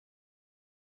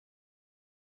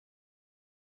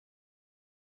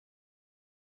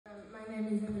My name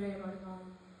is Andreia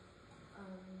Morgado.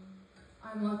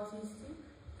 I'm autistic.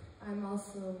 I'm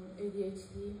also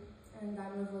ADHD, and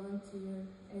I'm a volunteer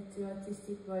at the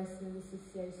Autistic Voices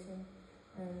Association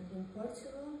in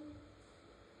Portugal.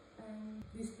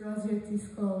 This project is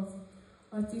called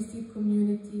Autistic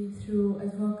Community through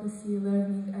Advocacy,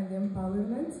 Learning and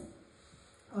Empowerment,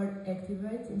 or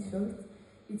Activate in short.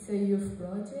 It's a youth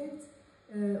project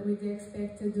with the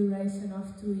expected duration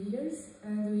of 2 years,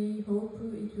 and we hope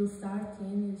it will start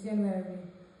in January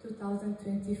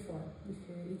 2024 if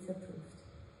it's approved.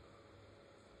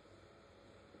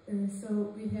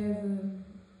 So we have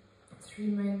 3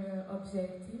 main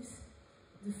objectives.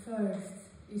 The first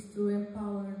is to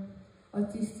empower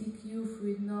autistic youth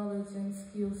with knowledge and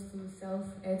skills to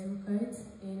self-advocate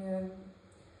in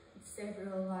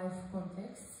several life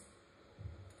contexts.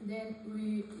 Then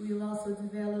we will also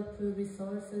develop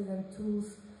resources and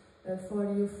tools for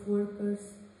youth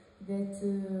workers that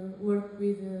work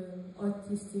with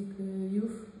autistic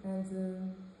youth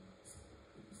and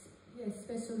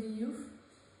especially youth,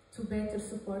 to better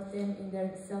support them in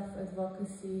their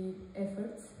self-advocacy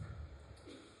efforts.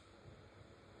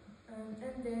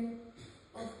 And then,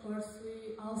 of course,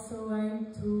 we also aim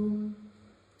to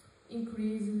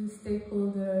increase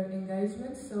stakeholder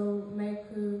engagement, so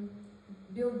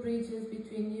build bridges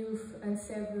between youth and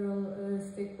several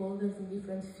stakeholders in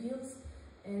different fields,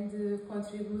 and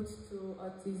contribute to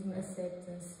autism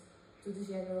acceptance to the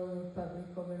general public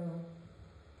overall.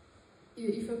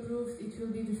 If approved, it will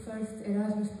be the first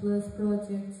Erasmus Plus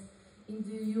project in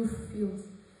the youth field,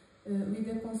 with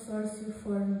a consortium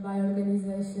formed by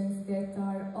organizations that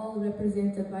are all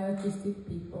represented by autistic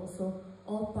people. So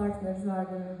all partners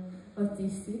are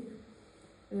autistic,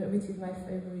 which is my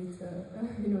favorite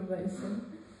innovation.